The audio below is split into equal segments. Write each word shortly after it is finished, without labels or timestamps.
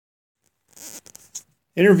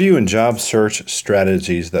Interview and job search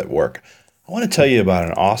strategies that work. I want to tell you about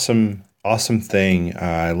an awesome thing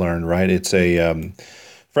I learned. Right, it's a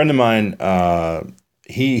friend of mine.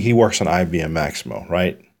 He works on IBM Maximo.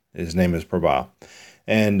 Right, his name is Prabha,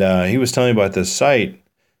 and he was telling me about this site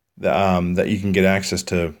that you can get access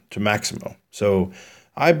to Maximo. So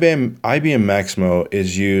IBM Maximo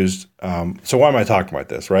is used. So why am I talking about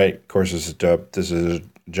this? Right, of course, this is a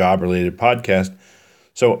job related podcast.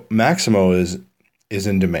 So Maximo is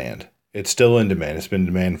in demand. It's still in demand. It's been in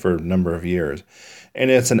demand for a number of years, and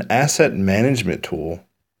it's an asset management tool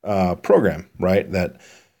program, right? That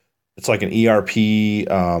it's like an ERP,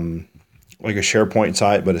 like a SharePoint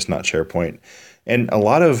site, but it's not SharePoint. And a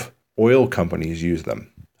lot of oil companies use them,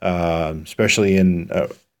 especially in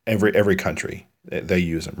every country. They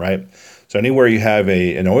use them, right? So anywhere you have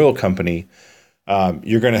an oil company,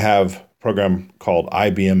 you're going to have a program called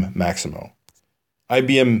IBM Maximo.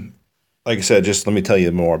 IBM, like I said, just let me tell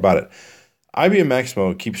you more about it. IBM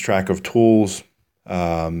Maximo keeps track of tools,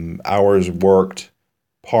 hours worked,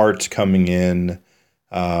 parts coming in,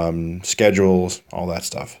 schedules, all that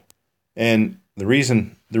stuff. And the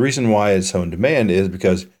reason why it's so in demand is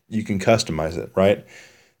because you can customize it, right?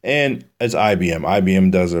 And as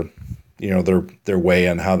IBM does their way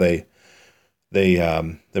on how they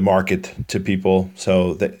market to people.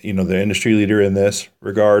 So that they're industry leader in this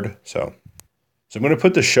regard. So I'm going to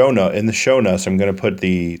put the show note in the show notes. I'm going to put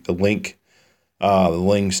the link, the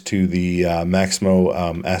links to the Maximo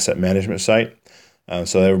asset management site,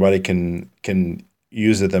 so everybody can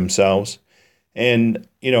use it themselves, and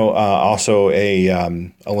also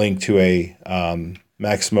a link to a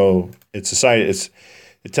Maximo. It's a site.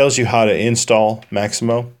 It tells you how to install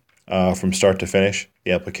Maximo from start to finish,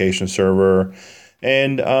 the application server,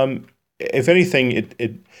 and if anything,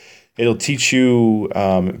 it'll teach you,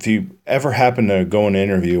 if you ever happen to go in an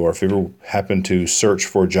interview or if you ever happen to search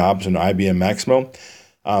for jobs in IBM Maximo,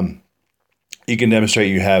 you can demonstrate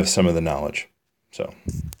you have some of the knowledge. So,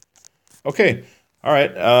 okay. All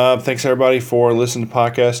right. Thanks, everybody, for listening to the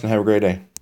podcast, and have a great day.